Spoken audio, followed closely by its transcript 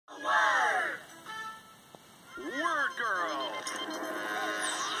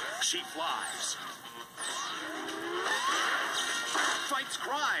She flies. Fights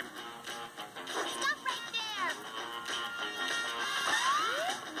crime. Stop right there!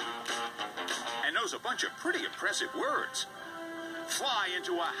 And knows a bunch of pretty impressive words. Fly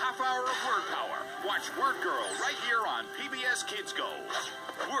into a half hour of word power. Watch Word Girl right here on PBS Kids Go.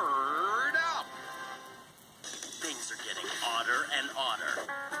 Word up! Things are getting odder and odder.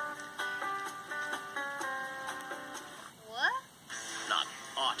 What? Not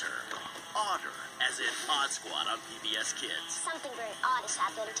otter. Otter, as in Odd Squad on PBS Kids. Something very odd has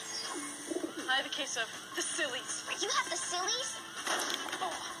happened. I have a case of the sillies. You have the sillies? Oh.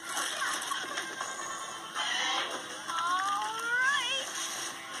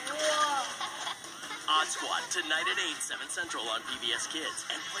 Odd Squad, tonight at 8, 7 Central on PBS Kids.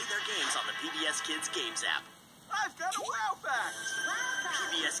 And play their games on the PBS Kids Games app. I've got a wow fact!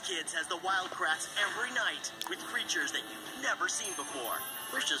 PBS Kids has the Wildcrats every night with creatures that you've never seen before.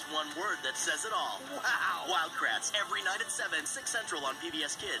 There's just one word that says it all. Wow! Wildcrats every night at 7, 6 Central on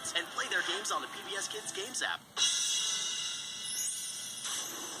PBS Kids. And play their games on the PBS Kids Games app.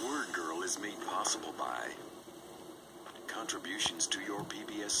 Word Girl is made possible by contributions to your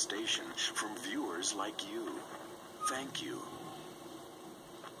PBS station from viewers like you. Thank you.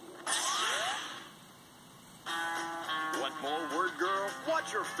 Want more Word Girl?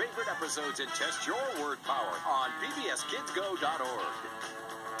 Watch your favorite episodes and test your word power on pbskidsgo.org.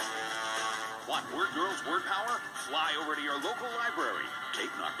 Want Word Girl's word power? Fly over to your local library.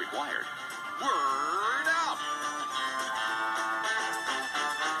 Cape not required. Word up!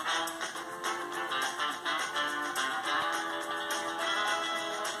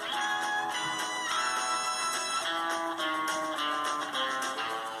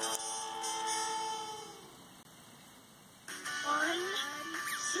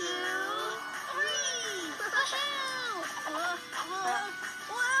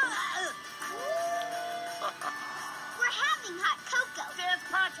 We're having hot cocoa. Dance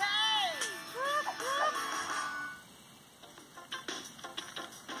party!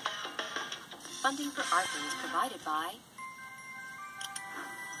 Funding for Arthur is provided by...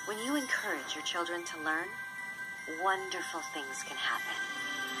 When you encourage your children to learn, wonderful things can happen.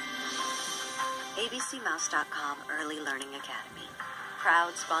 ABCmouse.com Early Learning Academy,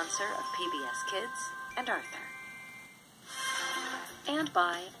 proud sponsor of PBS Kids and Arthur. And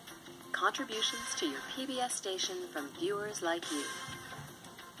by contributions to your PBS station from viewers like you.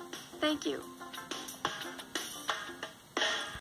 Thank you.